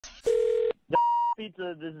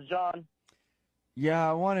Pizza, this is John. Yeah,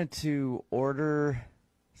 I wanted to order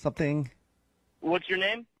something. What's your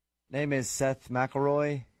name? Name is Seth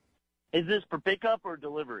McElroy. Is this for pickup or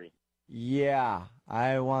delivery? Yeah,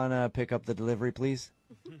 I want to pick up the delivery, please.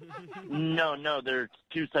 No, they're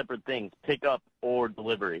two separate things, pickup or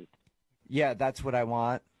delivery. Yeah, that's what I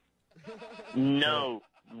want. No,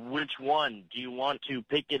 which one? Do you want to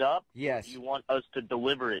pick it up? Yes. Or do you want us to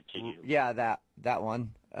deliver it to you? Yeah, that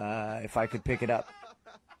one. If I could pick it up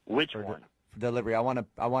Which one? for delivery. I want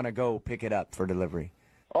to go pick it up for delivery.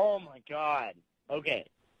 Oh, my God. Okay,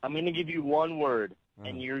 I'm going to give you one word,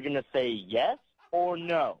 and you're going to say yes or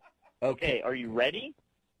no. Okay, are you ready?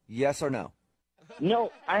 Yes or no?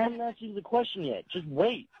 No, I haven't asked you the question yet. Just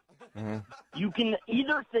wait. You can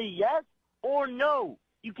either say yes or no.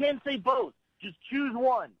 You can't say both. Just choose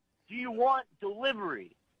one. Do you want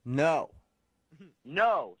delivery? No.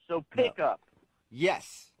 No, so pick up.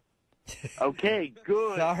 Yes. Okay,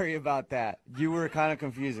 good. Sorry about that. You were kind of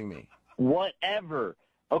confusing me. Whatever.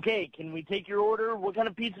 Okay, can we take your order? What kind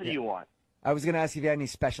of pizza do you want? I was going to ask if you had any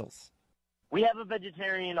specials. We have a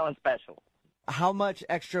vegetarian on special. How much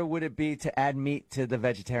extra would it be to add meat to the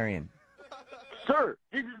vegetarian? Sir,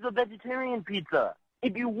 this is the vegetarian pizza.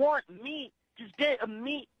 If you want meat, just get a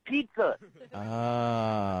meat pizza.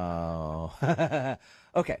 Oh.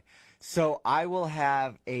 Okay, so I will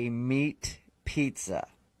have a meat pizza.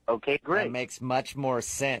 Okay, great. That makes much more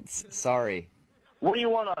sense. Sorry. What do you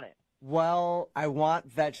want on it? Well, I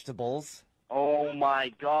want vegetables. Oh,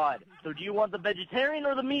 my God. So do you want the vegetarian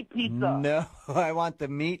or the meat pizza? No, I want the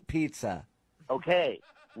meat pizza. Okay,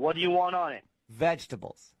 what do you want on it?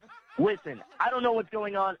 Vegetables. Listen, I don't know what's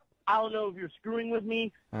going on. I don't know if you're screwing with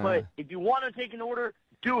me, but if you want to take an order,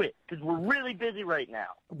 do it, because we're really busy right now.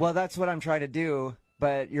 Well, that's what I'm trying to do,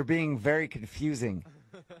 but you're being very confusing.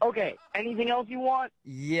 Okay, anything else you want?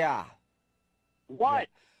 Yeah. What?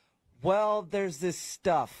 Well, there's this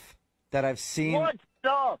stuff that I've seen. What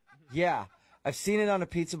stuff? Yeah, I've seen it on a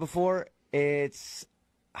pizza before. It's,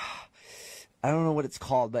 I don't know what it's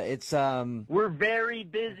called, but it's We're very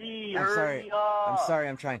busy. Hurry up. I'm sorry.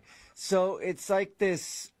 I'm trying. So it's like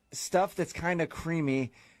this stuff that's kind of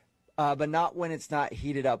creamy, but not when it's not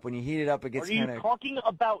heated up. When you heat it up, it gets kind of. Are you talking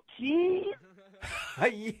about cheese?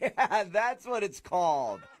 Yeah, that's what it's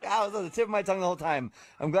called. I was on the tip of my tongue the whole time.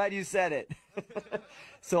 I'm glad you said it.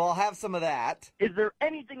 So I'll have some of that. Is there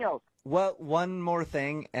anything else? Well, one more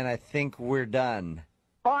thing, and I think we're done.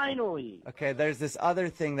 Finally. Okay, there's this other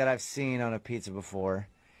thing that I've seen on a pizza before.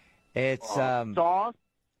 It's, sauce?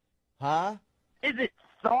 Huh? Is it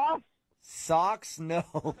sauce? Socks?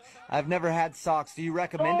 No. I've never had socks. Do you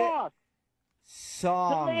recommend it?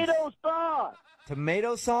 Songs. Tomato sauce.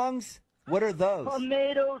 Tomato songs? What are those?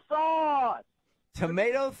 Tomato sauce.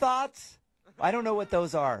 Tomato thoughts? I don't know what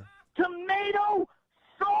those are. Tomato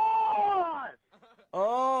sauce.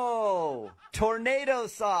 Oh, tornado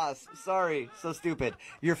sauce. Sorry, so stupid.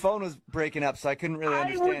 Your phone was breaking up, so I couldn't really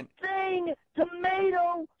understand. I was saying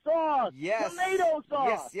tomato sauce. Yes. Tomato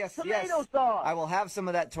sauce. Yes. Tomato sauce. I will have some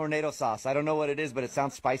of that tornado sauce. I don't know what it is, but it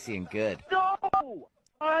sounds spicy and good. No!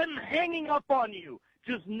 I'm hanging up on you.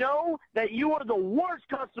 Just know that you are the worst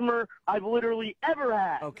customer I've literally ever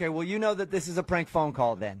had. Okay, well, you know that this is a prank phone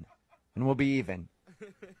call then, and we'll be even.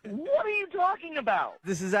 What are you talking about?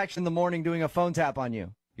 This is actually in the morning doing a phone tap on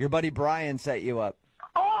you. Your buddy Brian set you up.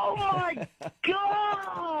 Oh, my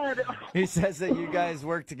God! He says that you guys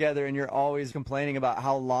work together and you're always complaining about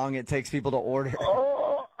how long it takes people to order.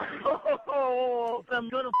 Oh, I'm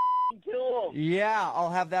going to kill him. Yeah, I'll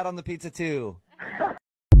have that on the pizza too.